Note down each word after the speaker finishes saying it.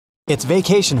It's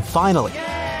vacation finally.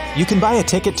 You can buy a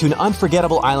ticket to an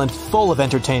unforgettable island full of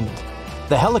entertainment.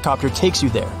 The helicopter takes you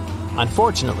there.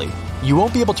 Unfortunately, you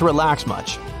won't be able to relax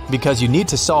much because you need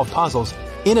to solve puzzles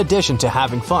in addition to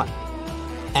having fun.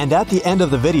 And at the end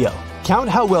of the video, count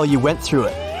how well you went through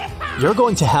it. You're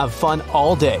going to have fun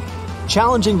all day.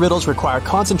 Challenging riddles require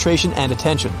concentration and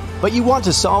attention, but you want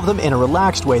to solve them in a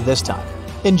relaxed way this time.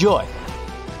 Enjoy!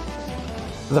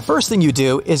 The first thing you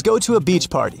do is go to a beach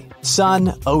party.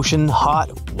 Sun, ocean,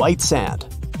 hot, white sand.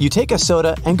 You take a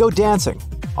soda and go dancing.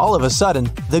 All of a sudden,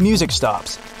 the music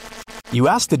stops. You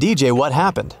ask the DJ what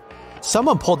happened.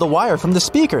 Someone pulled the wire from the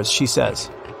speakers, she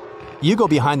says. You go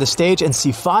behind the stage and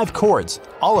see 5 cords.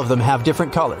 All of them have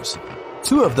different colors.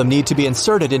 2 of them need to be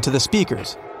inserted into the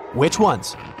speakers. Which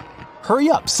ones? Hurry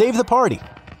up, save the party!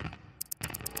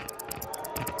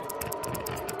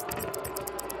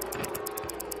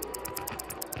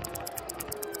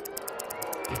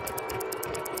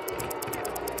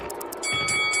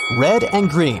 Red and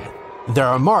green. There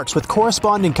are marks with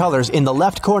corresponding colors in the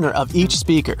left corner of each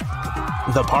speaker.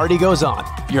 The party goes on.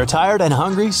 You're tired and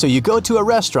hungry, so you go to a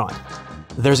restaurant.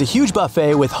 There's a huge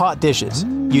buffet with hot dishes.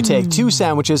 You take 2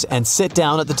 sandwiches and sit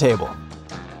down at the table.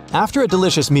 After a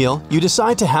delicious meal, you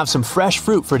decide to have some fresh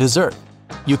fruit for dessert.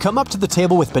 You come up to the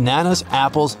table with bananas,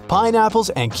 apples,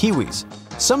 pineapples, and kiwis.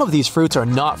 Some of these fruits are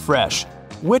not fresh.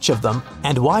 Which of them,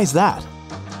 and why is that?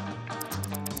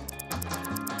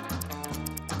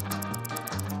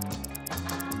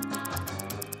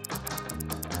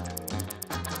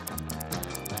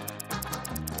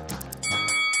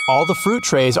 All the fruit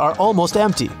trays are almost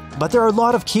empty, but there are a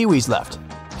lot of kiwis left.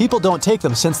 People don't take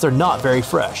them since they're not very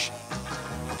fresh.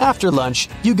 After lunch,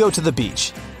 you go to the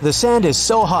beach. The sand is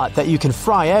so hot that you can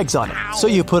fry eggs on it, so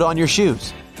you put on your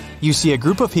shoes. You see a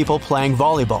group of people playing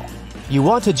volleyball. You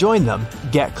want to join them,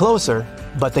 get closer,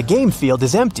 but the game field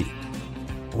is empty.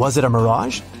 Was it a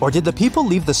mirage, or did the people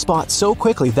leave the spot so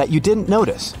quickly that you didn't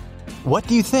notice? What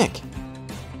do you think?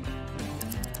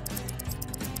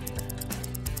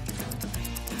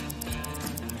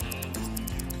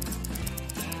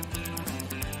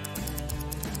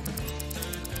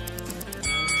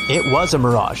 It was a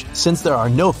mirage, since there are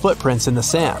no footprints in the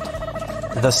sand.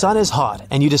 The sun is hot,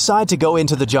 and you decide to go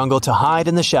into the jungle to hide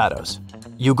in the shadows.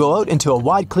 You go out into a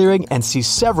wide clearing and see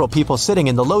several people sitting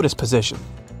in the lotus position.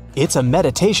 It's a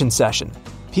meditation session.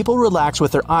 People relax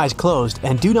with their eyes closed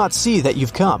and do not see that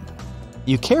you've come.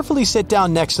 You carefully sit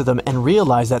down next to them and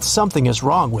realize that something is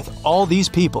wrong with all these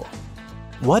people.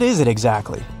 What is it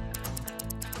exactly?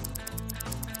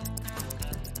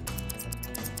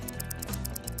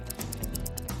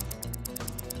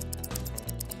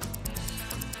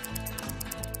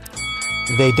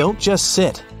 They don't just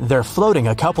sit, they're floating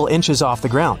a couple inches off the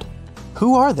ground.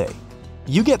 Who are they?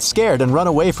 You get scared and run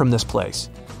away from this place.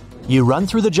 You run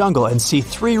through the jungle and see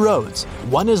 3 roads.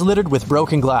 One is littered with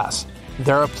broken glass.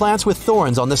 There are plants with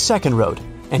thorns on the second road,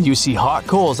 and you see hot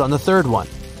coals on the third one.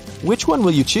 Which one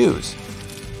will you choose?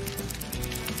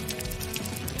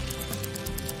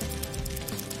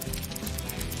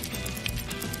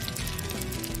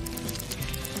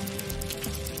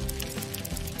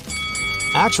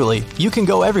 Actually, you can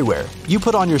go everywhere. You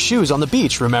put on your shoes on the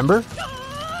beach, remember?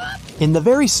 In the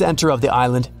very center of the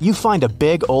island, you find a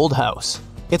big old house.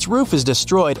 Its roof is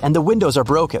destroyed and the windows are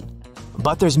broken.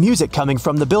 But there's music coming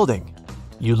from the building.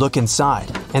 You look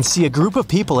inside and see a group of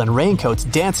people in raincoats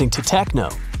dancing to techno.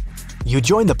 You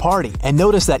join the party and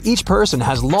notice that each person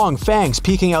has long fangs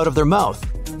peeking out of their mouth.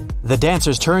 The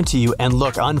dancers turn to you and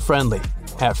look unfriendly.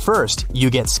 At first, you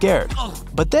get scared,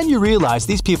 but then you realize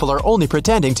these people are only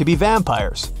pretending to be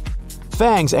vampires.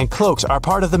 Fangs and cloaks are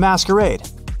part of the masquerade.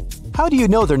 How do you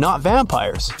know they're not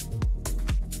vampires?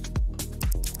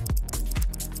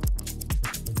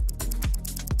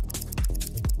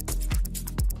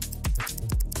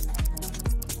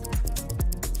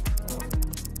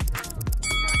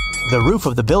 The roof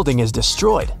of the building is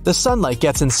destroyed. The sunlight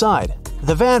gets inside.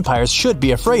 The vampires should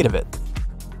be afraid of it.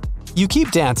 You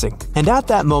keep dancing, and at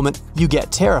that moment, you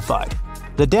get terrified.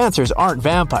 The dancers aren't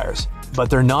vampires, but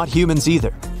they're not humans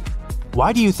either.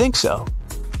 Why do you think so?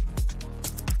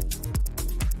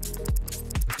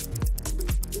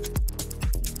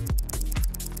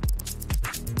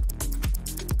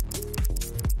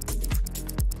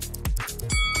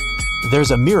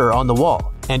 There's a mirror on the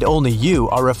wall, and only you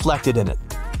are reflected in it.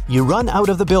 You run out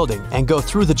of the building and go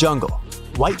through the jungle.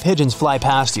 White pigeons fly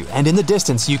past you, and in the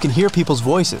distance you can hear people's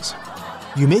voices.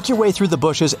 You make your way through the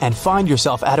bushes and find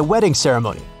yourself at a wedding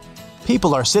ceremony.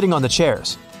 People are sitting on the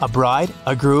chairs. A bride,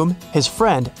 a groom, his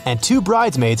friend, and 2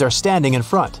 bridesmaids are standing in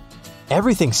front.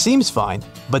 Everything seems fine,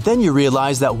 but then you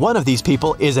realize that one of these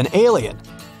people is an alien.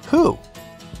 Who?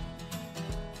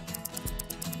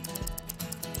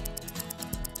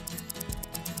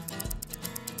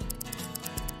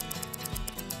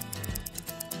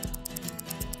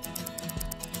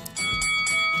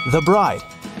 The bride.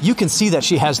 You can see that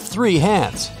she has 3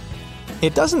 hands.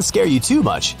 It doesn't scare you too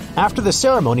much. After the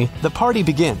ceremony, the party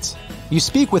begins. You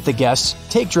speak with the guests,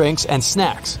 take drinks and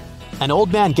snacks. An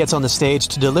old man gets on the stage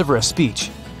to deliver a speech.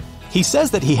 He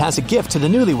says that he has a gift to the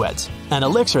newlyweds, an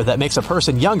elixir that makes a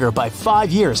person younger by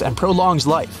 5 years and prolongs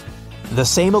life. The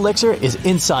same elixir is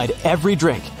inside every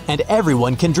drink, and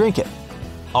everyone can drink it.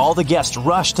 All the guests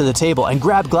rush to the table and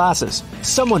grab glasses.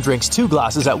 Someone drinks 2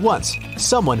 glasses at once,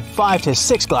 someone 5 to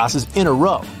 6 glasses in a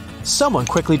row. Someone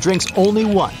quickly drinks only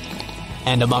 1.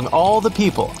 And among all the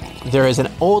people, there is an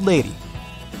old lady.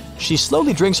 She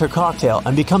slowly drinks her cocktail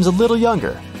and becomes a little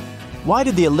younger. Why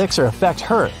did the elixir affect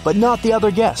her, but not the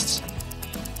other guests?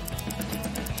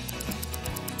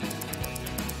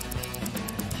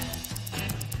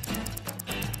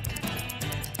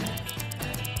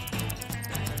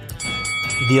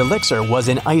 The elixir was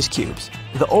in ice cubes.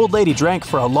 The old lady drank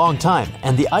for a long time,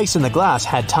 and the ice in the glass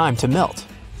had time to melt.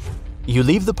 You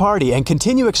leave the party and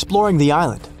continue exploring the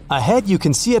island. Ahead you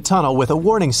can see a tunnel with a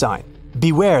warning sign.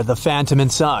 Beware the phantom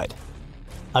inside.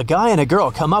 A guy and a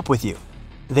girl come up with you.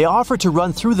 They offer to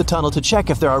run through the tunnel to check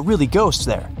if there are really ghosts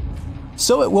there.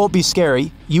 So it won't be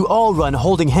scary, you all run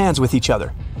holding hands with each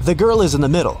other. The girl is in the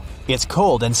middle. It's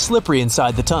cold and slippery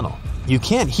inside the tunnel. You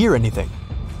can't hear anything.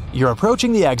 You're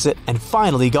approaching the exit and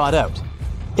finally got out.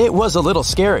 It was a little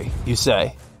scary, you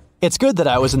say. It's good that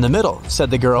I was in the middle, said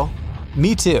the girl.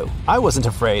 Me too. I wasn't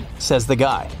afraid, says the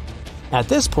guy. At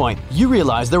this point, you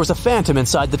realize there was a phantom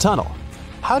inside the tunnel.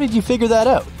 How did you figure that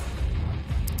out?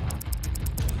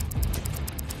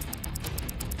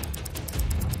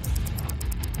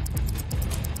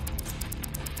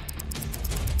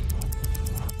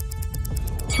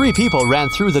 Three people ran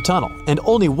through the tunnel, and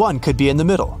only one could be in the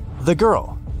middle, the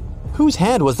girl. Whose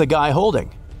hand was the guy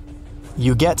holding?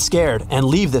 You get scared and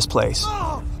leave this place.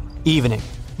 Evening.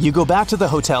 You go back to the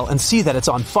hotel and see that it's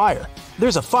on fire.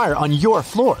 There's a fire on your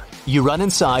floor. You run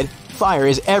inside. Fire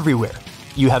is everywhere.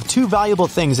 You have 2 valuable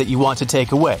things that you want to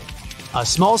take away. A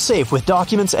small safe with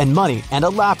documents and money and a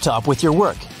laptop with your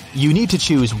work. You need to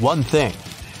choose one thing.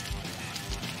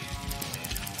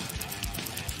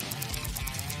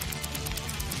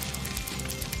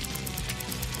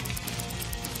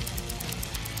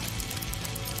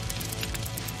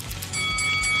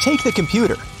 Take the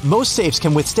computer. Most safes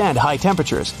can withstand high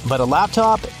temperatures, but a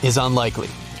laptop is unlikely.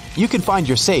 You can find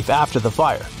your safe after the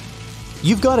fire.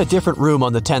 You've got a different room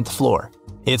on the 10th floor.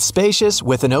 It's spacious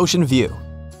with an ocean view.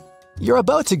 You're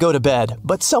about to go to bed,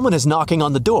 but someone is knocking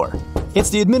on the door. It's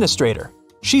the administrator.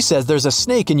 She says there's a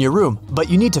snake in your room, but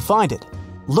you need to find it.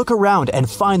 Look around and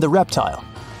find the reptile.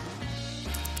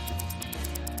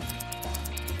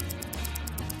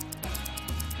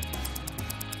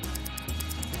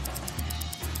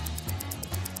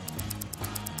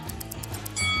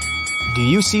 Do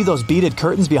you see those beaded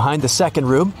curtains behind the second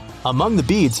room? Among the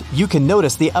beads, you can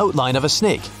notice the outline of a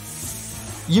snake.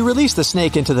 You release the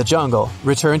snake into the jungle,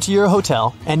 return to your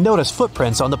hotel, and notice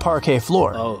footprints on the parquet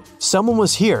floor. Someone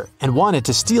was here and wanted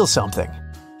to steal something.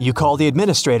 You call the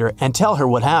administrator and tell her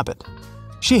what happened.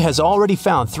 She has already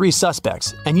found 3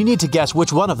 suspects, and you need to guess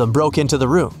which one of them broke into the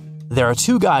room. There are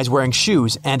 2 guys wearing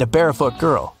shoes and a barefoot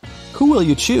girl. Who will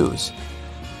you choose?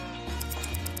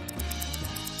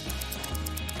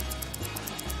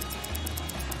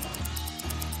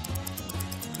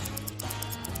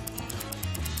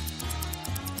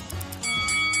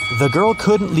 The girl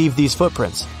couldn't leave these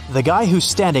footprints. The guy who's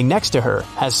standing next to her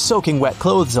has soaking wet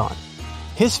clothes on.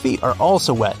 His feet are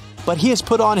also wet, but he has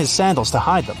put on his sandals to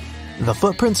hide them. The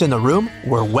footprints in the room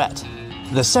were wet.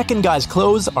 The second guy's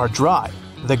clothes are dry.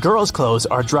 The girl's clothes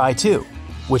are dry too,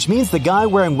 which means the guy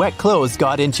wearing wet clothes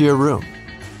got into your room.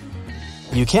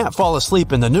 You can't fall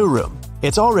asleep in the new room.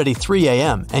 It's already 3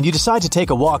 a.m. and you decide to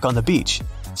take a walk on the beach.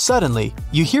 Suddenly,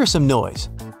 you hear some noise.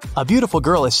 A beautiful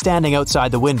girl is standing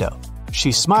outside the window.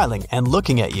 She's smiling and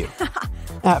looking at you.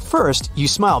 At first, you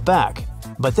smile back,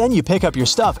 but then you pick up your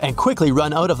stuff and quickly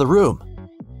run out of the room.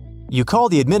 You call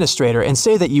the administrator and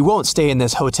say that you won't stay in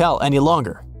this hotel any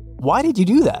longer. Why did you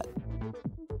do that?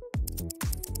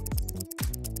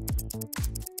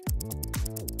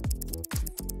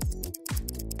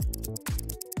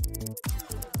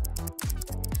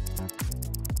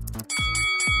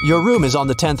 Your room is on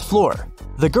the 10th floor.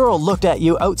 The girl looked at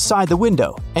you outside the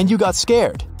window, and you got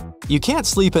scared. You can't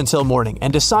sleep until morning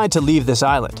and decide to leave this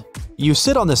island. You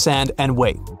sit on the sand and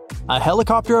wait. A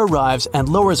helicopter arrives and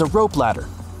lowers a rope ladder.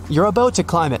 You're about to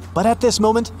climb it, but at this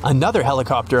moment, another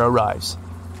helicopter arrives.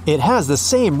 It has the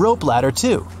same rope ladder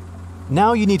too.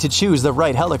 Now you need to choose the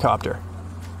right helicopter.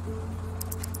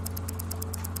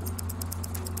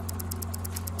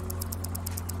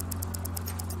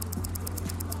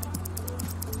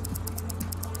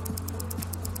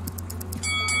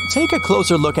 Take a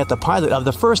closer look at the pilot of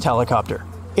the first helicopter.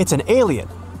 It's an alien.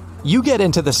 You get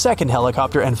into the second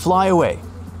helicopter and fly away.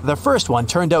 The first one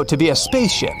turned out to be a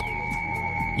spaceship.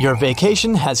 Your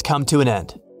vacation has come to an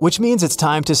end, which means it's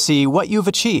time to see what you've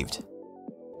achieved.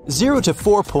 0 to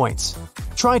 4 points.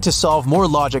 Try to solve more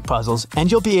logic puzzles and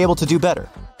you'll be able to do better.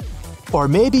 Or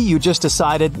maybe you just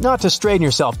decided not to strain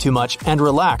yourself too much and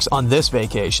relax on this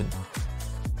vacation.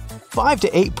 5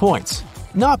 to 8 points.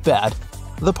 Not bad.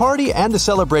 The party and the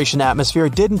celebration atmosphere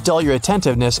didn't dull your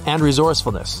attentiveness and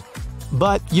resourcefulness.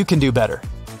 But you can do better.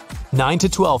 9 to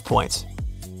 12 points.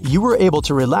 You were able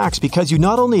to relax because you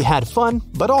not only had fun,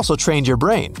 but also trained your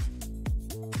brain.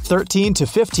 13 to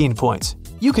 15 points.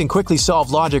 You can quickly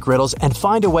solve logic riddles and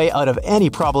find a way out of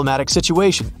any problematic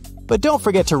situation. But don't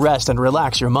forget to rest and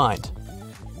relax your mind.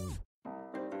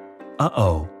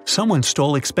 Uh-oh, someone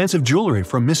stole expensive jewelry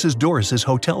from Mrs. Doris's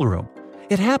hotel room.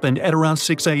 It happened at around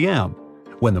 6 a.m.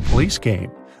 When the police came,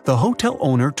 the hotel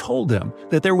owner told them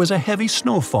that there was a heavy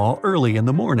snowfall early in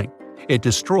the morning. It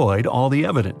destroyed all the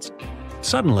evidence.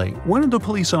 Suddenly, one of the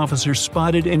police officers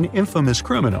spotted an infamous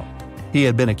criminal. He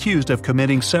had been accused of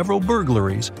committing several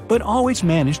burglaries, but always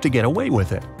managed to get away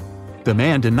with it. The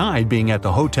man denied being at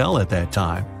the hotel at that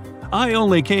time. "I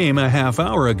only came a half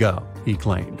hour ago," he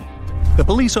claimed. The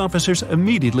police officers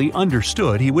immediately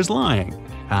understood he was lying.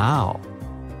 How?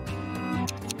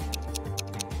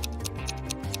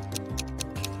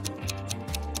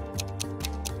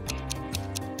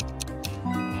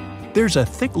 There's a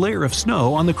thick layer of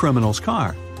snow on the criminal's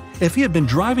car. If he had been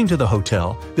driving to the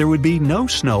hotel, there would be no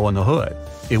snow on the hood.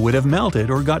 It would have melted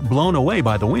or got blown away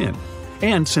by the wind.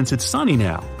 And since it's sunny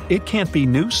now, it can't be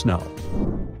new snow.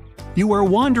 You are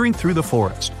wandering through the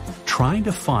forest, trying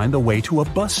to find the way to a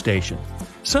bus station.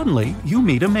 Suddenly, you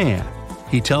meet a man.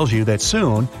 He tells you that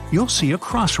soon you'll see a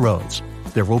crossroads.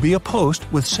 There will be a post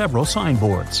with several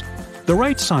signboards. The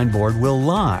right signboard will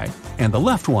lie, and the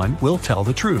left one will tell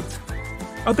the truth.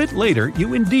 A bit later,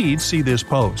 you indeed see this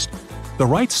post. The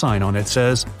right sign on it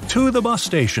says, "To the bus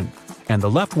station," and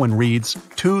the left one reads,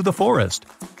 "To the forest."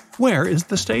 Where is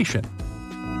the station?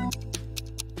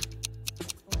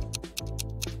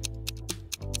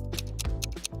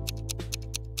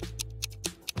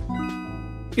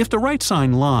 If the right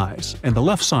sign lies, and the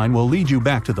left sign will lead you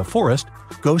back to the forest,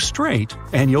 go straight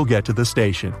and you'll get to the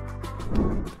station.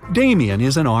 Damien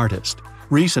is an artist.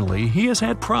 Recently, he has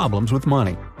had problems with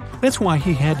money. That's why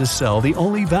he had to sell the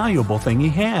only valuable thing he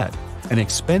had, an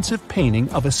expensive painting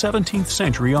of a 17th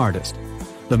century artist.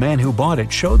 The man who bought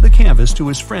it showed the canvas to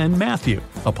his friend Matthew,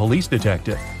 a police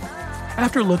detective.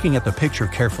 After looking at the picture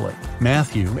carefully,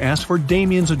 Matthew asked for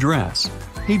Damien's address.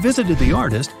 He visited the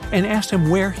artist and asked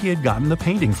him where he had gotten the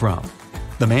painting from.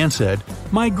 The man said,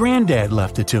 "My granddad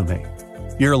left it to me."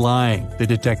 "You're lying," the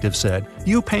detective said.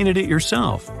 "You painted it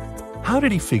yourself." How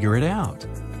did he figure it out?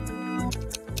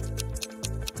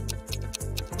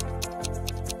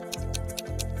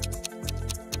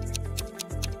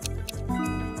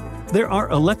 There are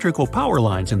electrical power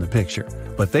lines in the picture,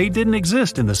 but they didn't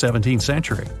exist in the 17th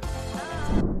century.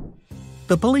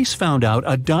 The police found out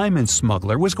a diamond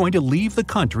smuggler was going to leave the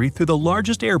country through the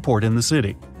largest airport in the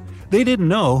city. They didn't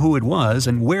know who it was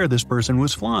and where this person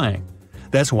was flying.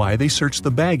 That's why they searched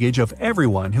the baggage of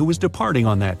everyone who was departing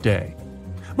on that day.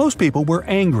 Most people were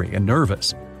angry and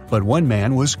nervous, but one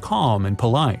man was calm and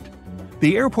polite.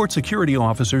 The airport security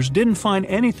officers didn't find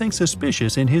anything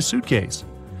suspicious in his suitcase.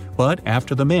 But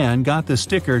after the man got the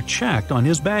sticker checked on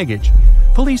his baggage,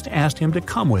 police asked him to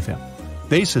come with him.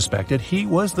 They suspected he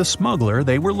was the smuggler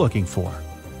they were looking for.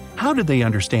 How did they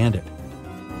understand it?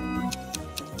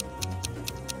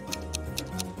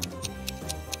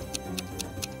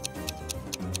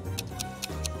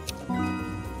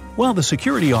 While the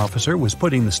security officer was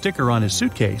putting the sticker on his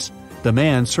suitcase, the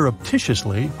man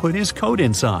surreptitiously put his coat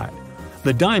inside.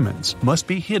 The diamonds must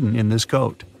be hidden in this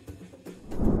coat.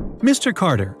 Mr.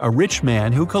 Carter, a rich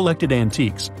man who collected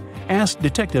antiques, asked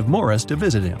Detective Morris to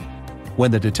visit him.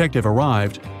 When the detective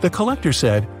arrived, the collector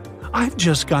said, "I've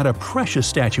just got a precious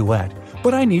statuette,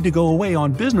 but I need to go away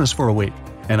on business for a week,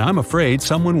 and I'm afraid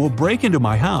someone will break into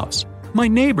my house. My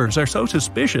neighbors are so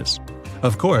suspicious."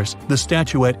 Of course, the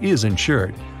statuette is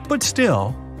insured, but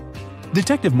still.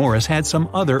 Detective Morris had some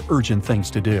other urgent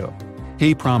things to do.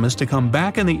 He promised to come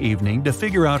back in the evening to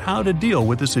figure out how to deal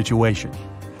with the situation.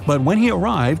 But when he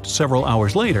arrived several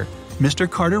hours later, Mr.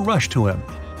 Carter rushed to him.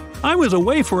 "I was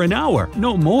away for an hour,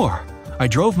 no more. I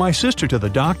drove my sister to the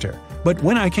doctor, but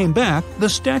when I came back, the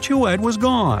statuette was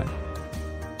gone."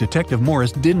 Detective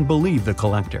Morris didn't believe the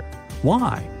collector.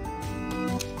 Why?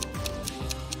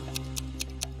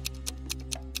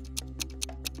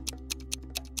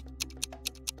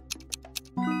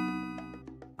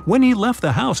 When he left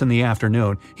the house in the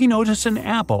afternoon, he noticed an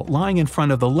apple lying in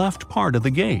front of the left part of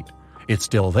the gate. It's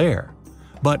still there.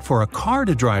 But for a car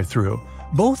to drive through,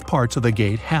 both parts of the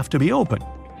gate have to be open.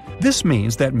 This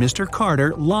means that Mr.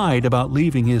 Carter lied about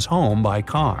leaving his home by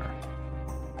car.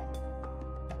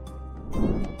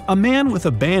 A man with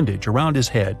a bandage around his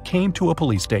head came to a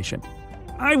police station.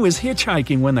 "I was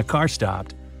hitchhiking when the car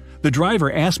stopped. The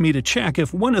driver asked me to check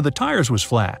if one of the tires was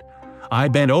flat. I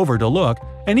bent over to look,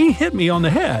 and he hit me on the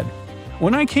head.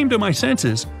 When I came to my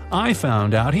senses, I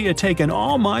found out he had taken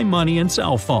all my money and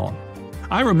cell phone.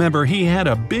 I remember he had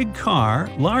a big car,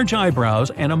 large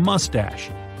eyebrows, and a mustache."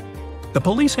 The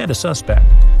police had a suspect.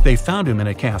 They found him in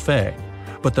a cafe.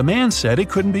 But the man said it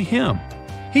couldn't be him.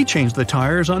 He changed the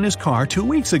tires on his car 2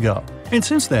 weeks ago, and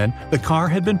since then, the car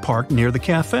had been parked near the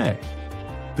cafe.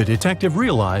 The detective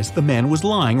realized the man was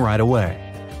lying right away.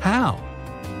 How?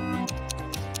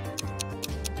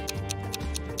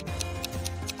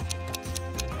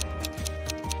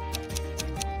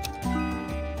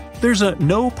 There's a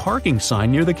no parking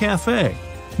sign near the cafe.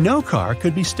 No car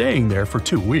could be staying there for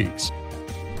 2 weeks.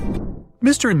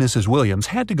 Mr. and Mrs. Williams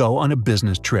had to go on a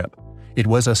business trip. It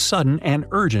was a sudden and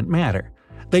urgent matter.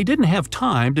 They didn't have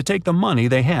time to take the money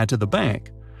they had to the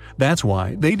bank. That's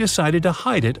why they decided to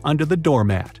hide it under the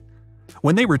doormat.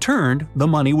 When they returned, the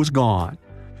money was gone.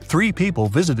 3 people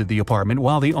visited the apartment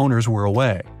while the owners were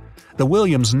away. The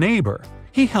Williams' neighbor,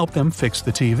 he helped them fix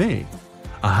the TV.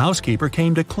 A housekeeper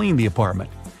came to clean the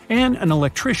apartment, and an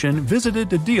electrician visited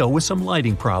to deal with some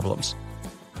lighting problems.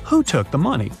 Who took the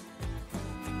money?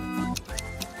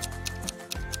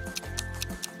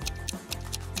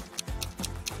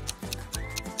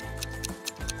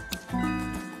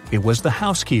 It was the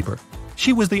housekeeper.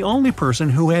 She was the only person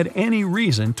who had any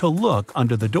reason to look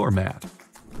under the doormat.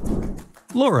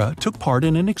 Laura took part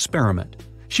in an experiment.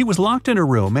 She was locked in a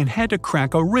room and had to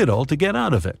crack a riddle to get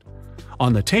out of it.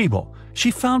 On the table,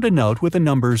 she found a note with the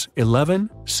numbers 11,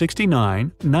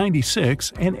 69,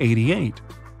 96, and 88.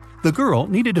 The girl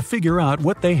needed to figure out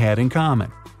what they had in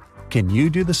common. Can you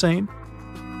do the same?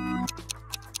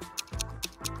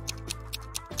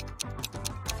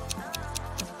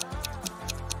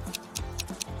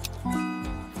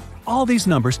 All these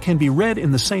numbers can be read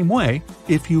in the same way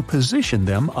if you position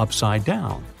them upside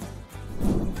down.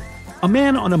 A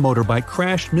man on a motorbike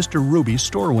crashed Mr. Ruby's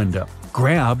store window,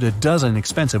 grabbed a dozen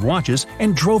expensive watches,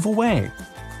 and drove away.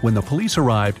 When the police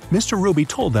arrived, Mr. Ruby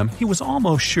told them he was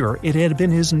almost sure it had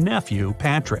been his nephew,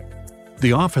 Patrick.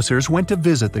 The officers went to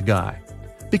visit the guy.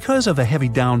 Because of the heavy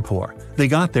downpour, they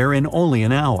got there in only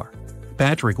an hour.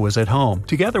 Patrick was at home,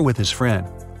 together with his friend.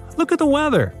 "Look at the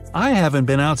weather! I haven't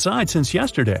been outside since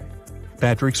yesterday."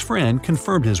 Patrick's friend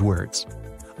confirmed his words.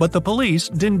 But the police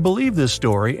didn't believe this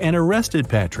story and arrested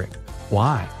Patrick.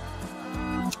 Why?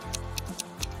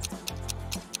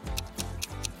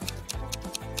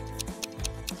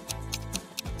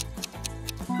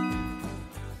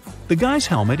 The guy's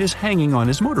helmet is hanging on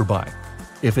his motorbike.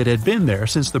 If it had been there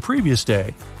since the previous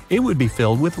day, it would be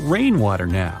filled with rainwater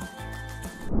now.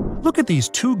 Look at these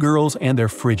 2 girls and their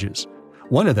fridges.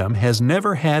 One of them has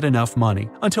never had enough money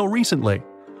until recently.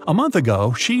 A month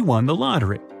ago, she won the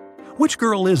lottery. Which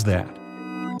girl is that?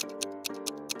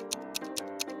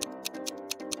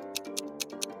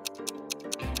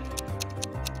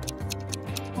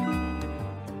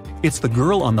 It's the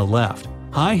girl on the left.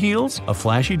 High heels, a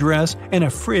flashy dress, and a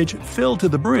fridge filled to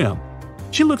the brim.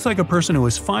 She looks like a person who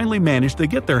has finally managed to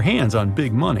get their hands on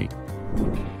big money.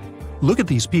 Look at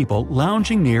these people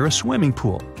lounging near a swimming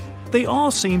pool. They all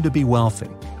seem to be wealthy,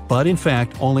 but in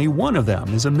fact only one of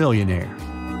them is a millionaire.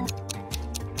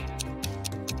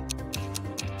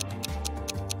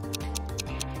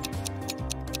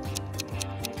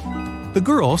 The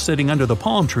girl sitting under the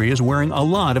palm tree is wearing a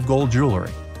lot of gold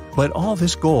jewelry. But all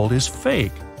this gold is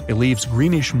fake. It leaves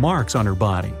greenish marks on her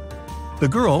body. The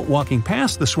girl walking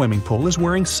past the swimming pool is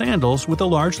wearing sandals with a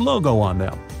large logo on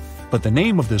them. But the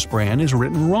name of this brand is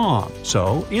written wrong,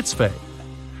 so it's fake.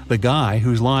 The guy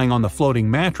who's lying on the floating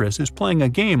mattress is playing a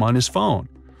game on his phone.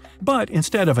 But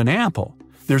instead of an apple,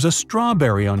 there's a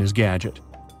strawberry on his gadget.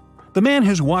 The man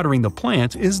who's watering the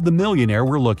plants is the millionaire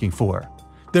we're looking for.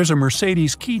 There's a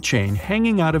Mercedes keychain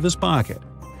hanging out of his pocket.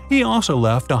 He also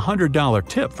left a $100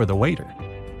 tip for the waiter.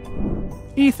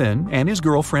 Ethan and his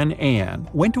girlfriend Anne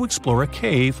went to explore a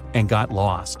cave and got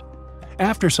lost.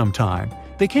 After some time,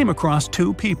 they came across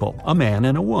 2 people, a man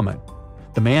and a woman.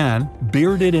 The man,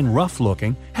 bearded and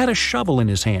rough-looking, had a shovel in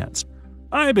his hands.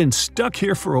 "I've been stuck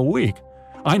here for a week.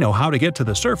 I know how to get to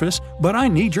the surface, but I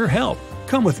need your help.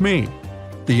 Come with me."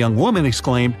 The young woman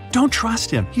exclaimed, "Don't trust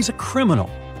him. He's a criminal.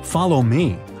 Follow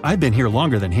me. I've been here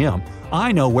longer than him.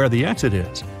 I know where the exit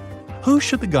is." Who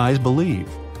should the guys believe?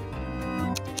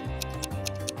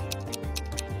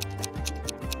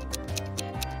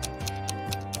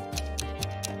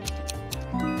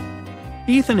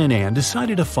 Ethan and Anne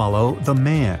decided to follow the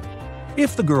man.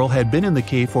 If the girl had been in the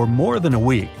cave for more than a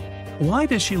week, why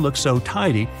does she look so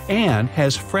tidy and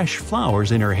has fresh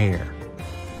flowers in her hair?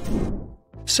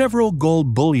 Several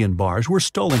gold bullion bars were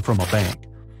stolen from a bank.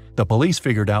 The police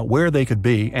figured out where they could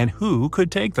be and who could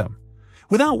take them.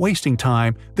 Without wasting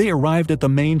time, they arrived at the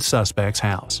main suspect's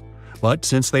house. But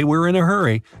since they were in a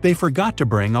hurry, they forgot to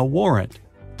bring a warrant.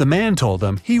 The man told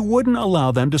them he wouldn't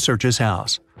allow them to search his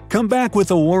house. "Come back with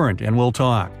a warrant and we'll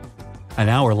talk." An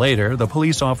hour later, the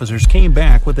police officers came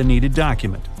back with the needed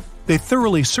document. They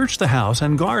thoroughly searched the house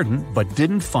and garden but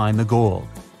didn't find the gold.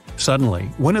 Suddenly,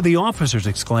 one of the officers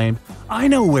exclaimed, "I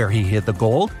know where he hid the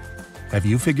gold." Have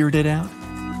you figured it out?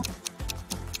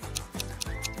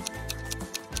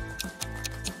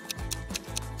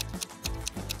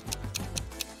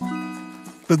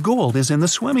 The gold is in the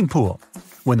swimming pool.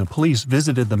 When the police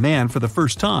visited the man for the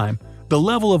first time, the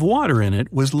level of water in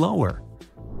it was lower.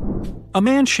 A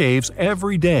man shaves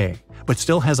every day, but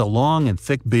still has a long and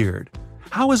thick beard.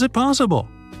 How is it possible?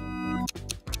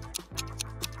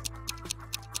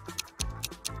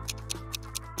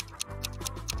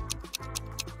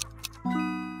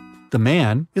 The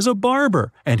man is a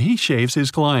barber, and he shaves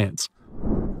his clients.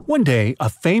 One day, a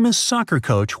famous soccer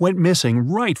coach went missing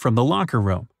right from the locker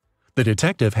room. The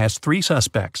detective has 3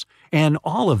 suspects, and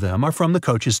all of them are from the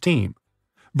coach's team.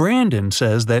 Brandon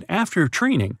says that after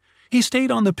training, he stayed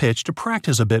on the pitch to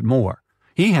practice a bit more.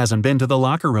 He hasn't been to the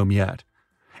locker room yet.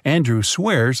 Andrew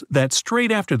swears that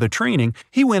straight after the training,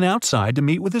 he went outside to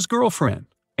meet with his girlfriend.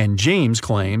 And James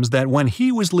claims that when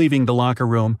he was leaving the locker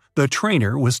room, the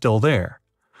trainer was still there.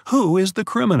 Who is the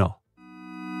criminal?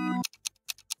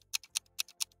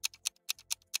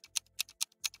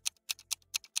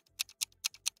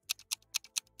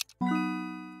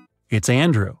 It's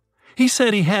Andrew. He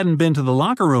said he hadn't been to the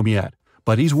locker room yet,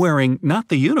 but he's wearing not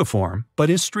the uniform, but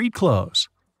his street clothes.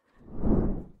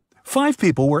 5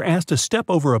 people were asked to step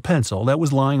over a pencil that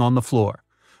was lying on the floor,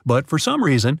 but for some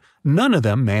reason, none of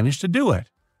them managed to do it.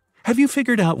 Have you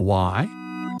figured out why?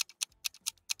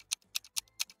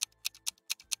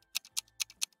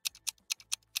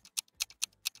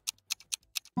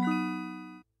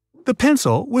 The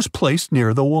pencil was placed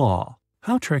near the wall.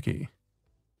 How tricky.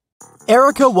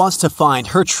 Erica wants to find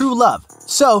her true love,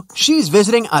 so she's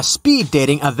visiting a speed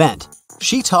dating event.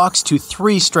 She talks to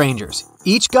 3 strangers.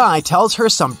 Each guy tells her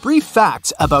some brief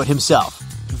facts about himself.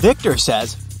 Victor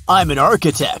says, "I'm an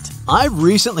architect. I've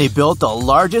recently built the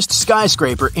largest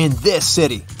skyscraper in this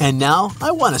city, and now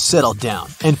I want to settle down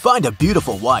and find a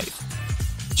beautiful wife."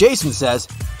 Jason says,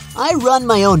 "I run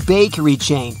my own bakery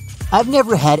chain. I've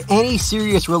never had any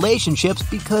serious relationships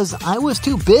because I was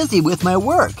too busy with my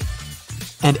work."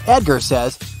 And Edgar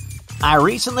says, "I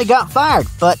recently got fired,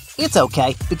 but it's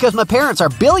okay because my parents are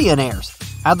billionaires.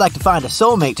 I'd like to find a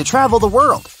soulmate to travel the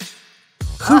world."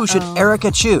 Who should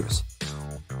Erica choose?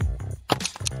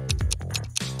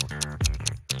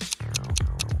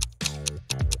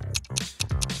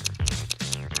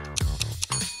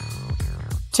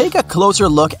 Take a closer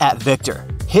look at Victor.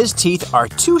 His teeth are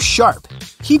too sharp.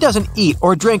 He doesn't eat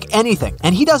or drink anything,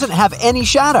 and he doesn't have any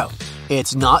shadow.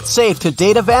 It's not safe to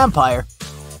date a vampire.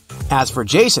 As for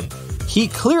Jason, he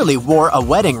clearly wore a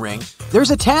wedding ring. There's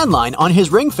a tan line on his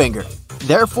ring finger.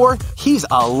 Therefore, he's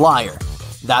a liar.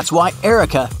 That's why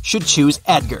Erica should choose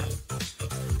Edgar.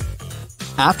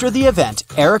 After the event,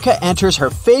 Erica enters her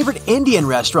favorite Indian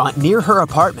restaurant near her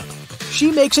apartment.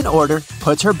 She makes an order,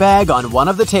 puts her bag on one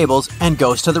of the tables, and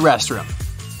goes to the restroom.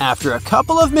 After a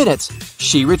couple of minutes,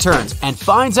 she returns and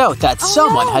finds out that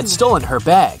someone had stolen her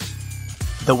bag.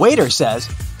 The waiter says,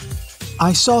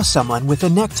 "I saw someone with a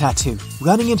neck tattoo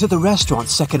running into the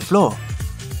restaurant's second floor."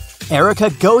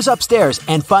 Erica goes upstairs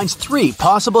and finds 3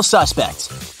 possible suspects.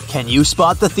 Can you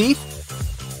spot the thief?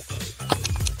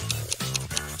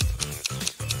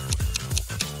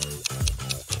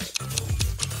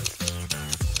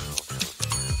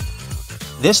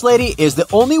 This lady is the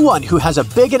only one who has a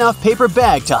big enough paper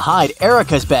bag to hide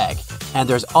Erica's bag, and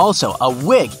there's also a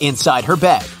wig inside her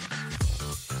bag.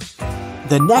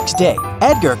 The next day,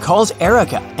 Edgar calls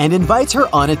Erica and invites her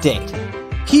on a date.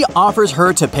 He offers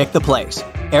her to pick the place.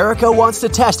 Erica wants to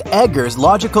test Edgar's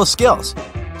logical skills,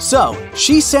 so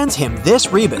she sends him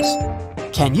this rebus.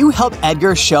 Can you help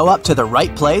Edgar show up to the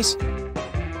right place?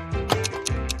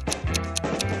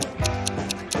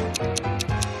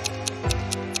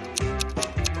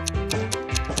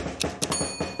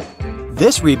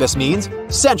 This rebus means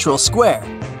Central Square.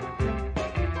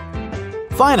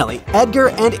 Finally, Edgar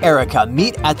and Erica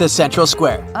meet at the central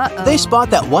square. They spot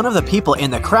that one of the people in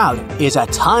the crowd is a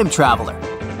time traveler.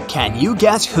 Can you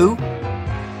guess who?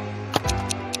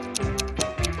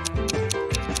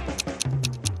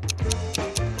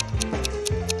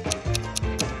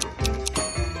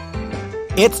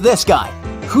 It's this guy,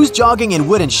 who's jogging in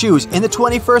wooden shoes in the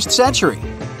 21st century.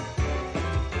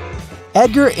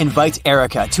 Edgar invites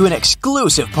Erica to an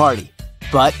exclusive party,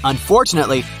 but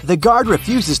unfortunately, the guard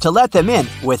refuses to let them in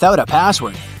without a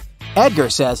password. Edgar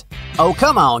says, "Oh,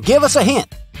 come on, give us a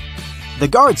hint." The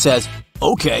guard says,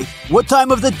 "Okay, what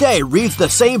time of the day reads the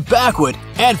same backward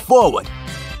and forward?"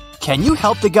 Can you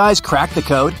help the guys crack the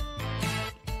code?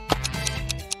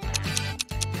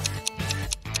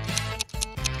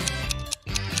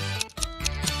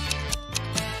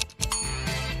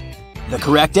 The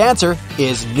correct answer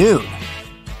is noon.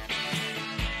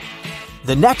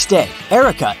 The next day,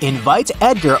 Erica invites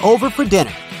Edgar over for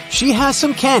dinner. She has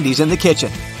some candies in the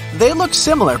kitchen. They look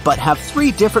similar but have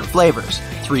 3 different flavors: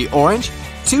 3 orange,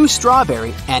 2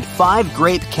 strawberry, and 5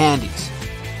 grape candies.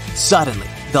 Suddenly,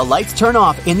 the lights turn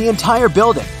off in the entire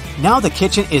building. Now the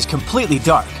kitchen is completely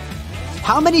dark.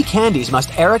 How many candies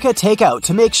must Erica take out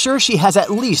to make sure she has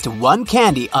at least 1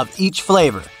 candy of each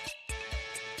flavor?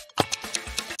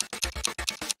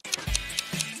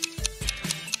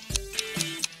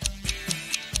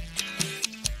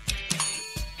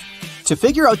 To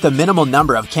figure out the minimal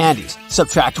number of candies,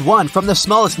 subtract 1 from the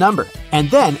smallest number, and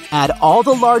then add all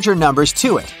the larger numbers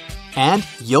to it, and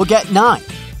you'll get 9.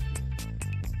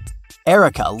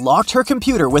 Erica locked her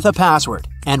computer with a password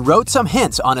and wrote some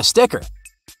hints on a sticker.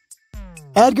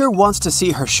 Edgar wants to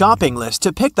see her shopping list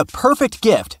to pick the perfect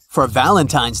gift for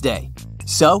Valentine's Day.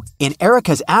 So, in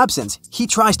Erica's absence, he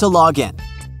tries to log in.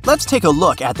 Let's take a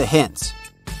look at the hints.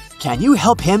 Can you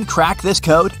help him crack this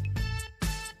code?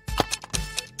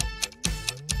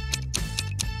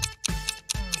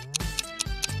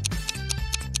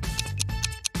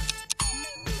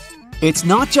 It's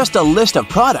not just a list of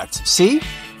products, see?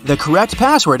 The correct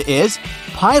password is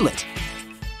pilot.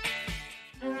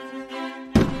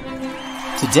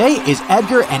 Today is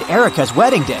Edgar and Erica's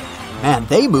wedding day. Man,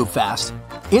 they move fast.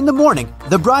 In the morning,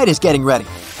 the bride is getting ready.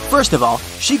 First of all,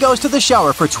 she goes to the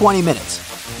shower for 20 minutes.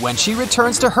 When she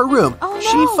returns to her room,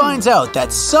 she finds out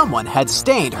that someone had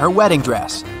stained her wedding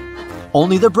dress.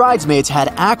 Only the bridesmaids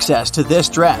had access to this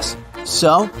dress,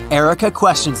 so Erica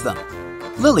questions them.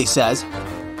 Lily says,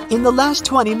 "In the last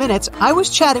 20 minutes, I was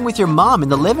chatting with your mom in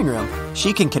the living room.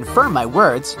 She can confirm my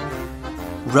words."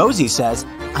 Rosie says,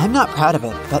 "I'm not proud of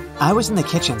it, but I was in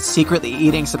the kitchen secretly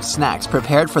eating some snacks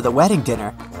prepared for the wedding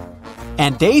dinner."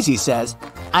 And Daisy says,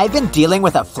 "I've been dealing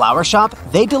with a flower shop.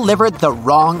 They delivered the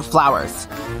wrong flowers."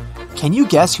 Can you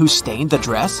guess who stained the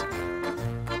dress?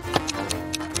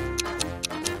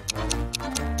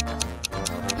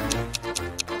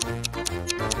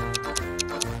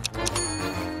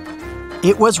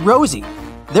 It was Rosie.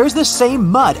 There's the same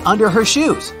mud under her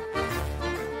shoes.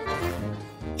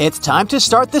 It's time to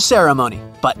start the ceremony,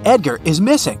 but Edgar is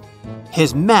missing.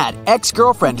 His mad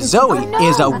ex-girlfriend Zoe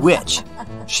is a witch.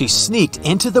 She sneaked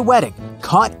into the wedding,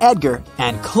 caught Edgar,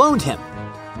 and cloned him.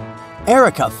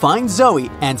 Erica finds Zoe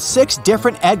and 6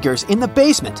 different Edgars in the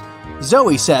basement.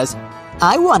 Zoe says,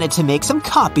 "I wanted to make some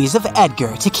copies of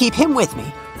Edgar to keep him with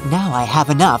me. Now I have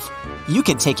enough. You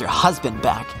can take your husband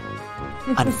back."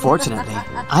 Unfortunately,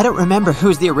 I don't remember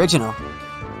who's the original.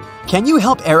 Can you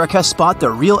help Erica spot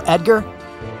the real Edgar?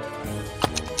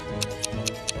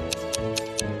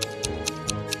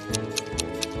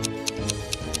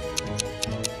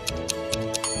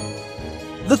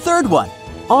 The third one.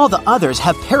 All the others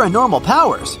have paranormal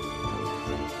powers.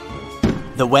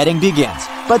 The wedding begins,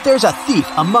 but there's a thief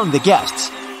among the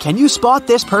guests. Can you spot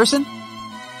this person?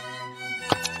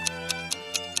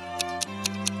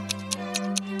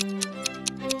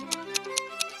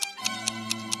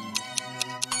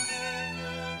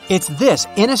 It's this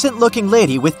innocent-looking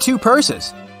lady with 2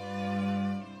 purses.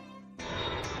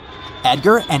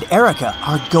 Edgar and Erica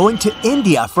are going to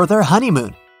India for their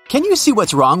honeymoon. Can you see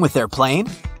what's wrong with their plane?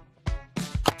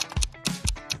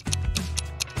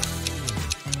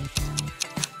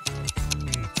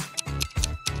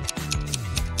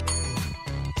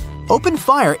 Open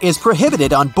fire is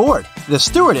prohibited on board. The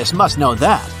stewardess must know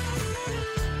that.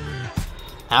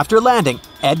 After landing,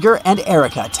 Edgar and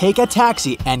Erica take a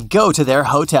taxi and go to their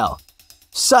hotel.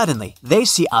 Suddenly, they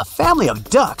see a family of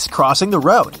ducks crossing the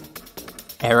road.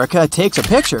 Erica takes a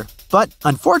picture, but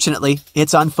unfortunately,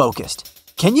 it's unfocused.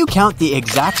 Can you count the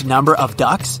exact number of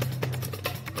ducks?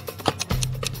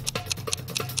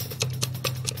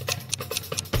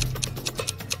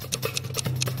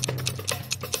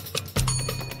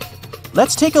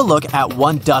 Let's take a look at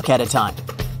one duck at a time.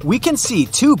 We can see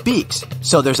two beaks,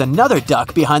 so there's another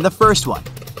duck behind the first one.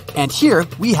 And here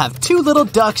we have two little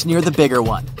ducks near the bigger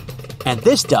one. And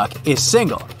this duck is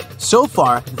single. So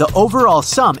far, the overall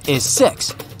sum is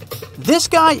 6. This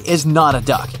guy is not a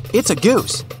duck, it's a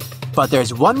goose. But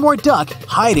there's one more duck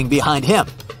hiding behind him,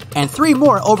 and 3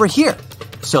 more over here.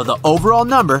 So the overall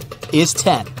number is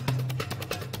 10.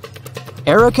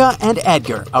 Erica and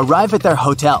Edgar arrive at their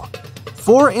hotel.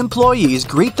 4 employees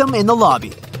greet them in the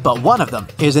lobby, but one of them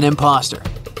is an imposter.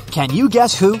 Can you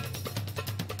guess who?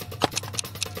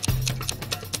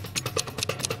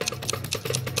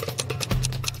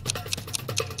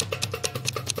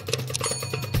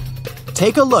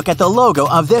 Take a look at the logo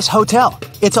of this hotel.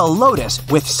 It's a lotus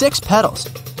with 6 petals,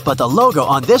 but the logo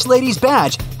on this lady's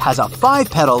badge has a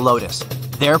 5-petal lotus.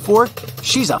 Therefore,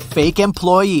 she's a fake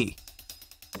employee.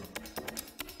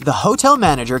 The hotel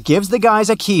manager gives the guys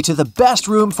a key to the best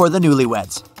room for the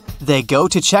newlyweds. They go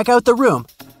to check out the room,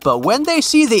 but when they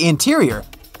see the interior,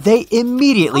 they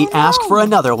immediately ask for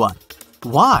another one.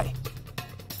 Why?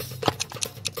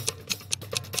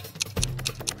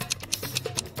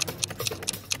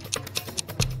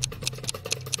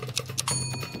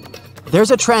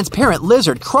 There's a transparent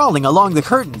lizard crawling along the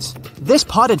curtains. This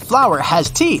potted flower has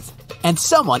teeth, and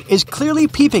someone is clearly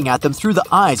peeping at them through the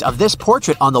eyes of this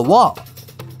portrait on the wall.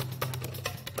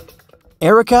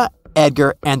 Erica,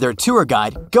 Edgar, and their tour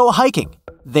guide go hiking.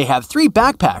 They have 3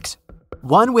 backpacks,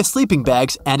 one with sleeping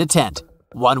bags and a tent,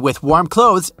 one with warm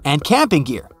clothes and camping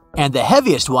gear, and the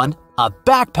heaviest one, a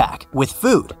backpack with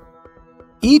food.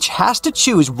 Each has to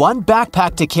choose one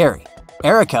backpack to carry.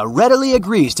 Erica readily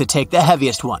agrees to take the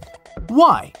heaviest one.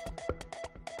 Why?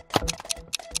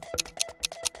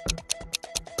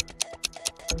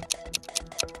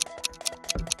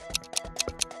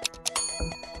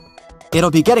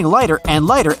 It'll be getting lighter and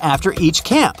lighter after each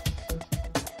camp.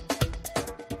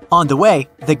 On the way,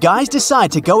 the guys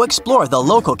decide to go explore the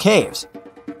local caves.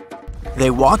 They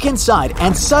walk inside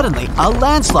and suddenly a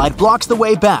landslide blocks the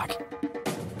way back.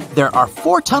 There are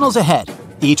 4 tunnels ahead,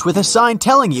 each with a sign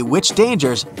telling you which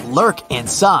dangers lurk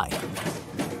inside.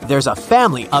 There's a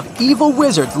family of evil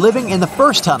wizards living in the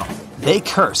first tunnel. They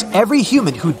curse every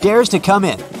human who dares to come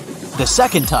in. The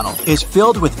second tunnel is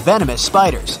filled with venomous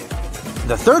spiders.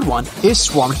 The third one is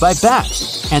swarmed by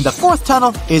bats, and the fourth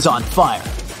tunnel is on fire.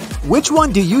 Which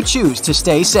one do you choose to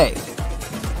stay safe?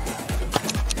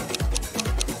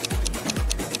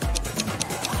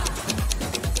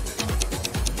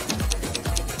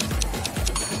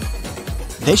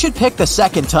 They should pick the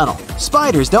second tunnel.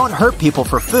 Spiders don't hurt people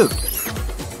for food.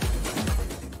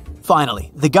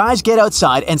 Finally, the guys get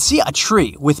outside and see a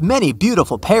tree with many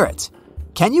beautiful parrots.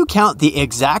 Can you count the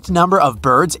exact number of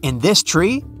birds in this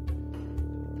tree?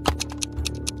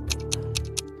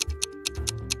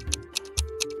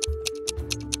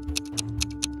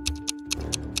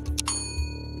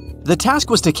 The task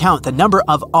was to count the number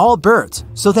of all birds,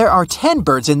 so there are 10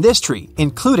 birds in this tree,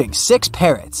 including 6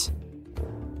 parrots.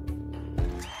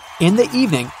 In the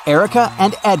evening, Erica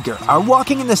and Edgar are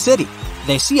walking in the city.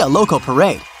 They see a local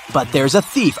parade, but there's a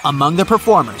thief among the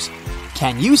performers.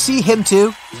 Can you see him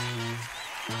too?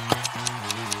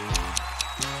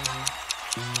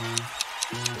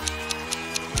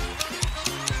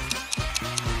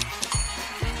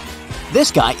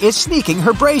 This guy is sneaking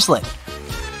her bracelet.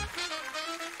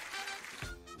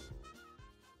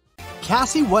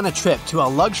 Cassie won a trip to a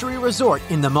luxury resort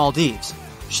in the Maldives.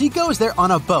 She goes there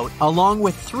on a boat along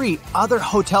with 3 other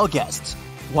hotel guests.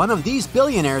 One of these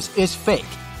billionaires is fake.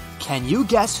 Can you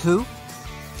guess who?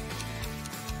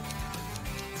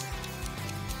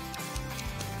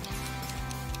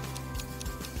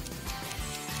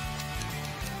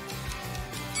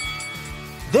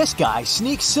 This guy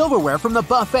sneaks silverware from the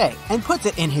buffet and puts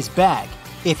it in his bag.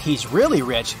 If he's really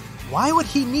rich, why would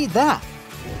he need that?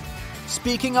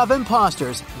 Speaking of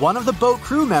imposters, one of the boat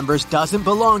crew members doesn't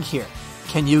belong here.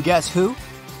 Can you guess who?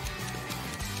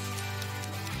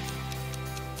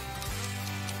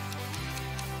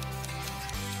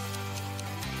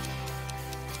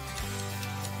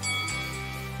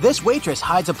 This waitress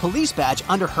hides a police badge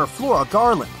under her floral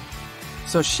garland,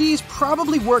 so she's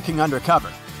probably working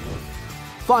undercover.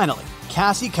 Finally,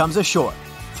 Cassie comes ashore.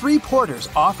 3 porters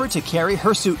offer to carry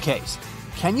her suitcase.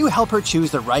 Can you help her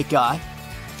choose the right guy?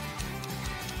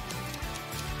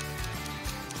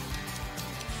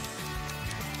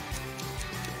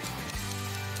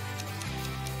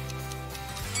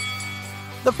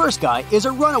 The first guy is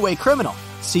a runaway criminal.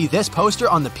 See this poster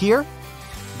on the pier?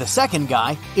 The second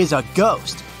guy is a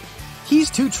ghost. He's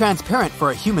too transparent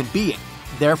for a human being.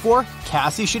 Therefore,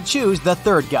 Cassie should choose the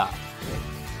third guy.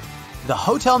 The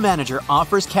hotel manager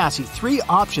offers Cassie 3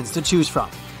 options to choose from.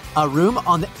 A room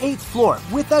on the 8th floor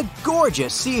with a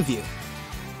gorgeous sea view,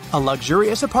 a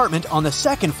luxurious apartment on the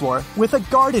 2nd floor with a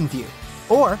garden view,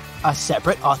 or a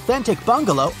separate authentic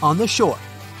bungalow on the shore.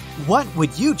 What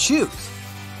would you choose?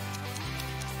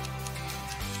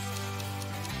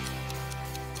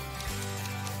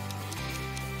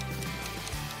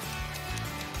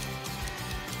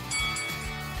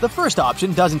 The first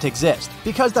option doesn't exist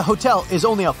because the hotel is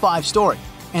only a 5-story,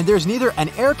 and there's neither an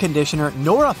air conditioner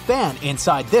nor a fan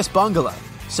inside this bungalow,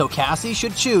 so Cassie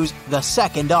should choose the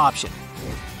second option.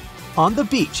 On the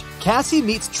beach, Cassie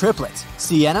meets triplets,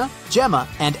 Sienna, Gemma,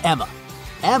 and Emma.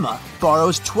 Emma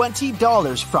borrows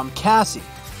 $20 from Cassie.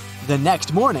 The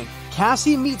next morning,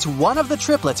 Cassie meets one of the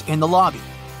triplets in the lobby,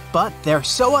 but they're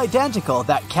so identical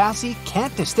that Cassie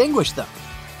can't distinguish them.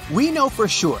 We know for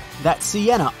sure that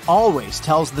Sienna always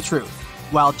tells the truth,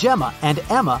 while Gemma and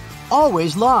Emma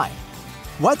always lie.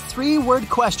 What 3-word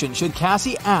question should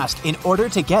Cassie ask in order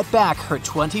to get back her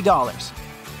 $20?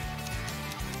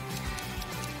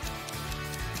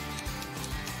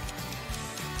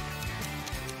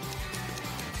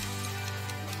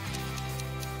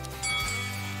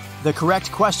 The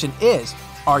correct question is,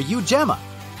 are you Gemma?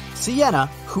 Sienna,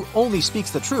 who only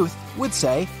speaks the truth, would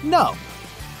say no.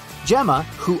 Gemma,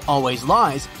 who always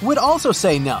lies, would also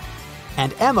say no.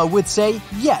 And Emma would say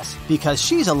yes because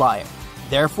she's a liar.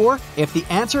 Therefore, if the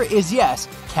answer is yes,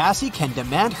 Cassie can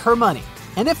demand her money.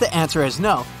 And if the answer is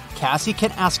no, Cassie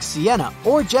can ask Sienna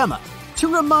or Gemma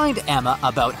to remind Emma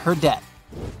about her debt.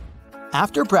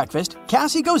 After breakfast,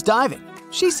 Cassie goes diving.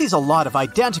 She sees a lot of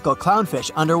identical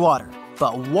clownfish underwater,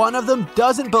 but one of them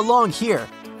doesn't belong here.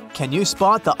 Can you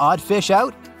spot the odd fish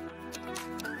out?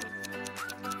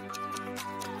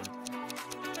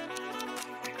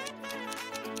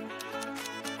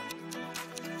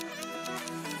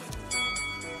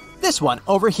 This one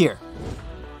over here.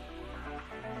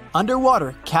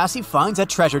 Underwater, Cassie finds a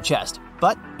treasure chest,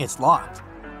 but it's locked.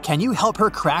 Can you help her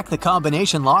crack the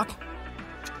combination lock?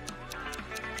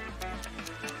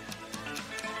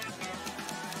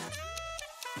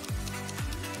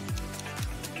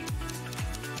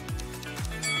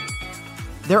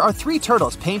 There are 3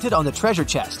 turtles painted on the treasure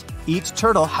chest. Each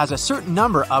turtle has a certain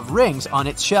number of rings on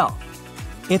its shell.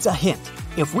 It's a hint.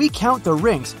 If we count the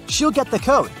rings, she'll get the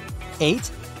code. 8,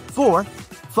 4,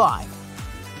 5.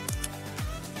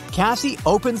 Cassie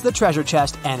opens the treasure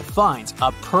chest and finds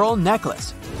a pearl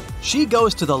necklace. She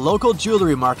goes to the local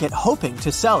jewelry market hoping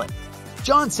to sell it.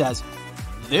 John says,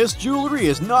 "This jewelry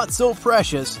is not so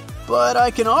precious, but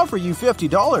I can offer you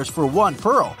 $50 for 1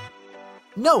 pearl."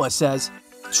 Noah says,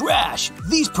 "Trash!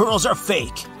 These pearls are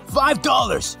fake!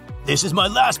 $5! This is my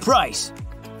last price!"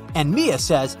 And Mia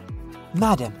says,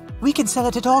 "Madam, we can sell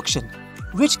it at auction.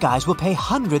 Rich guys will pay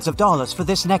hundreds of dollars for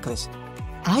this necklace.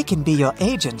 I can be your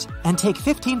agent and take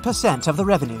 15% of the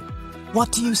revenue.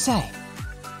 What do you say?"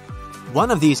 One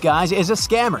of these guys is a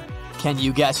scammer. Can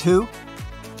you guess who?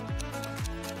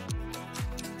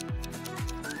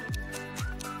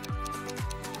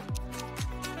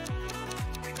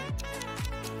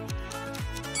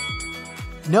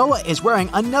 Noah is wearing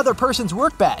another person's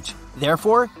work badge.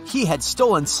 Therefore, he had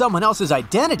stolen someone else's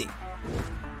identity.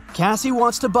 Cassie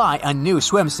wants to buy a new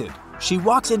swimsuit. She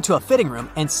walks into a fitting room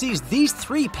and sees these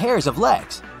 3 pairs of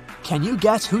legs. Can you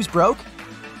guess who's broke?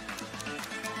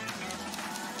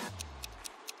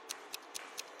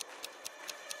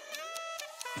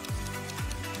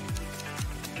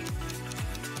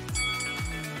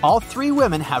 All 3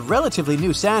 women have relatively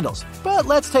new sandals, but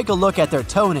let's take a look at their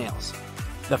toenails.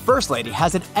 The first lady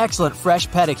has an excellent fresh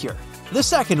pedicure. The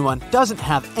second one doesn't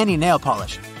have any nail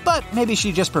polish, but maybe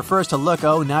she just prefers to look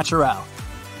au naturel.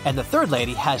 And the third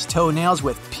lady has toenails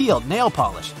with peeled nail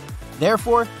polish.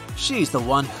 Therefore, she's the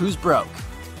one who's broke.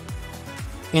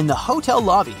 In the hotel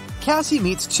lobby, Cassie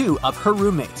meets 2 of her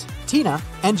roommates, Tina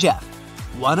and Jeff.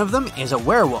 One of them is a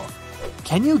werewolf.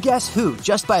 Can you guess who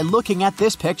just by looking at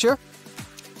this picture?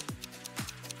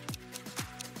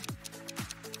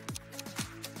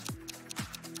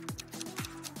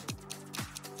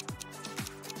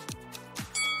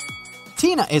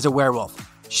 Tina is a werewolf.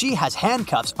 She has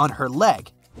handcuffs on her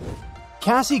leg.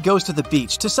 Cassie goes to the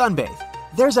beach to sunbathe.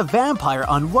 There's a vampire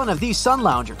on one of these sun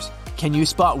loungers. Can you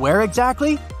spot where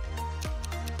exactly?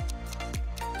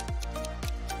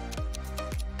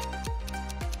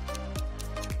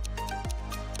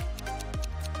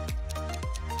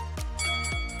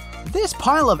 This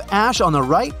pile of ash on the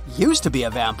right used to be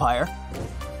a vampire.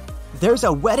 There's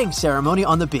a wedding ceremony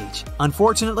on the beach.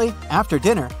 Unfortunately, after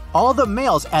dinner, all the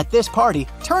males at this party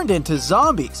turned into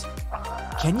zombies.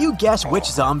 Can you guess which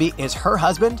zombie is her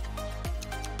husband?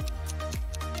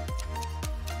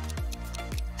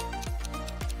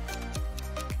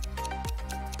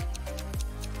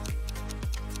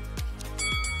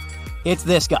 It's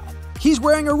this guy. He's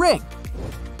wearing a ring.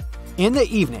 In the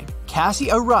evening,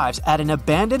 Cassie arrives at an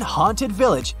abandoned haunted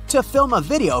village to film a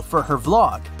video for her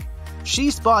vlog.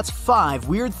 She spots 5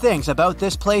 weird things about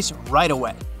this place right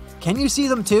away. Can you see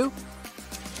them too?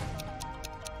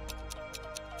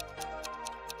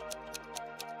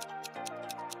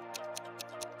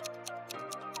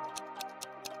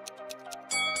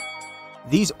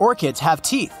 These orchids have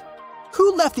teeth.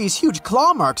 Who left these huge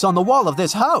claw marks on the wall of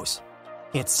this house?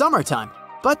 It's summertime,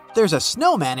 but there's a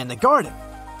snowman in the garden.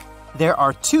 There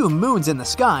are 2 moons in the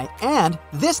sky, and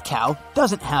this cow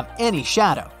doesn't have any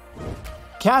shadow.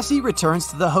 Cassie returns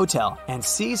to the hotel and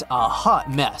sees a hot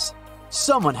mess.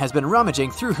 Someone has been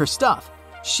rummaging through her stuff.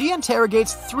 She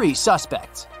interrogates 3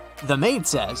 suspects. The maid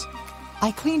says,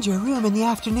 "I cleaned your room in the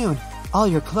afternoon. All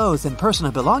your clothes and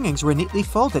personal belongings were neatly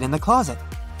folded in the closet.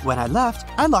 When I left,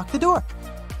 I locked the door."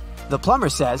 The plumber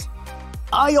says,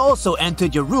 "I also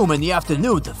entered your room in the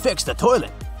afternoon to fix the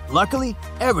toilet. Luckily,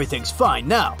 everything's fine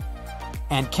now."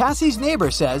 And Cassie's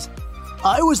neighbor says,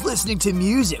 "I was listening to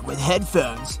music with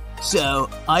headphones, so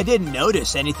I didn't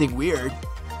notice anything weird."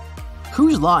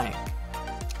 Who's lying?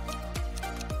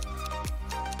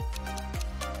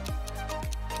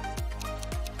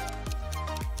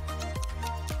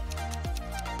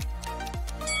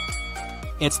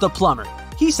 It's the plumber.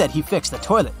 He said he fixed the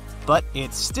toilet, but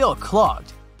it's still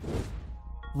clogged.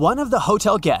 One of the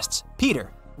hotel guests,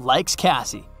 Peter, likes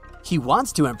Cassie. He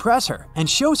wants to impress her and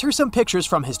shows her some pictures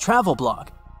from his travel blog,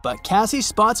 but Cassie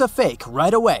spots a fake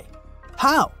right away.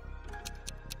 How?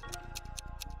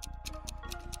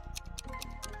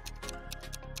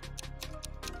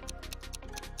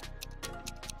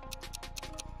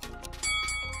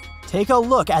 Take a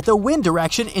look at the wind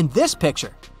direction in this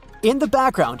picture. In the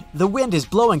background, the wind is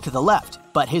blowing to the left,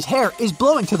 but his hair is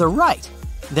blowing to the right.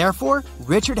 Therefore,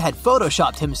 Richard had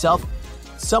photoshopped himself.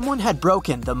 Someone had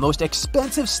broken the most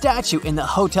expensive statue in the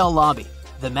hotel lobby.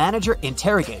 The manager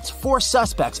interrogates 4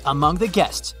 suspects among the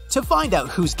guests to find out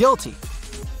who's guilty.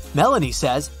 Melanie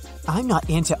says, "I'm not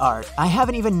into art. I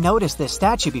haven't even noticed this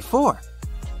statue before."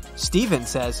 Steven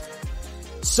says,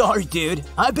 "Sorry, dude.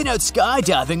 I've been out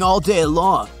skydiving all day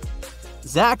long."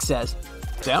 Zach says,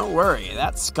 "Don't worry,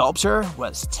 that sculpture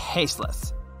was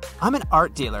tasteless. I'm an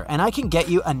art dealer and I can get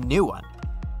you a new one."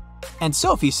 And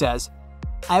Sophie says,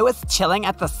 "I was chilling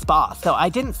at the spa, so I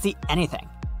didn't see anything."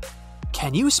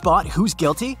 Can you spot who's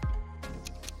guilty?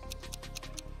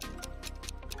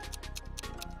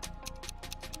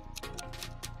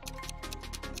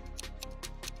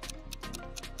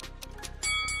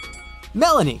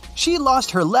 Melanie, she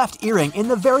lost her left earring in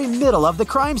the very middle of the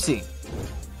crime scene.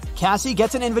 Cassie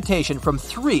gets an invitation from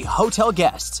 3 hotel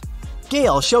guests.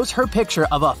 Gail shows her picture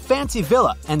of a fancy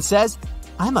villa and says,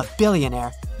 "I'm a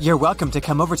billionaire. You're welcome to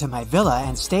come over to my villa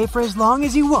and stay for as long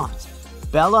as you want."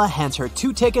 Bella hands her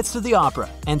 2 tickets to the opera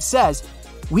and says,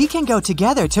 "We can go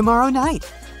together tomorrow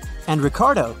night." And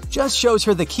Ricardo just shows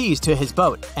her the keys to his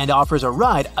boat and offers a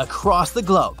ride across the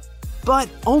globe. But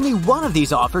only one of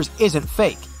these offers isn't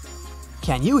fake.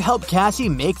 Can you help Cassie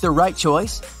make the right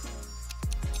choice?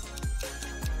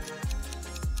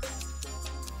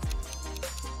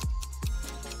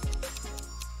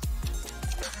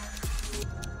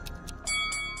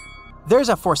 There's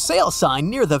a for sale sign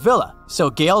near the villa, so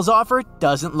Gail's offer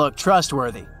doesn't look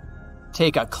trustworthy.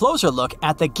 Take a closer look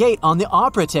at the gate on the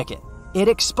opera ticket. It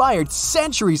expired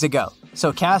centuries ago,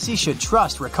 so Cassie should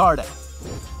trust Ricardo.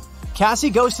 Cassie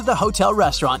goes to the hotel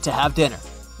restaurant to have dinner.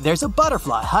 There's a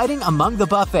butterfly hiding among the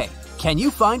buffet. Can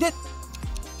you find it?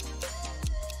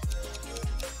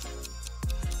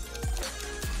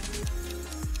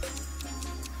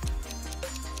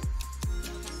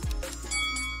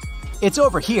 It's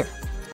over here.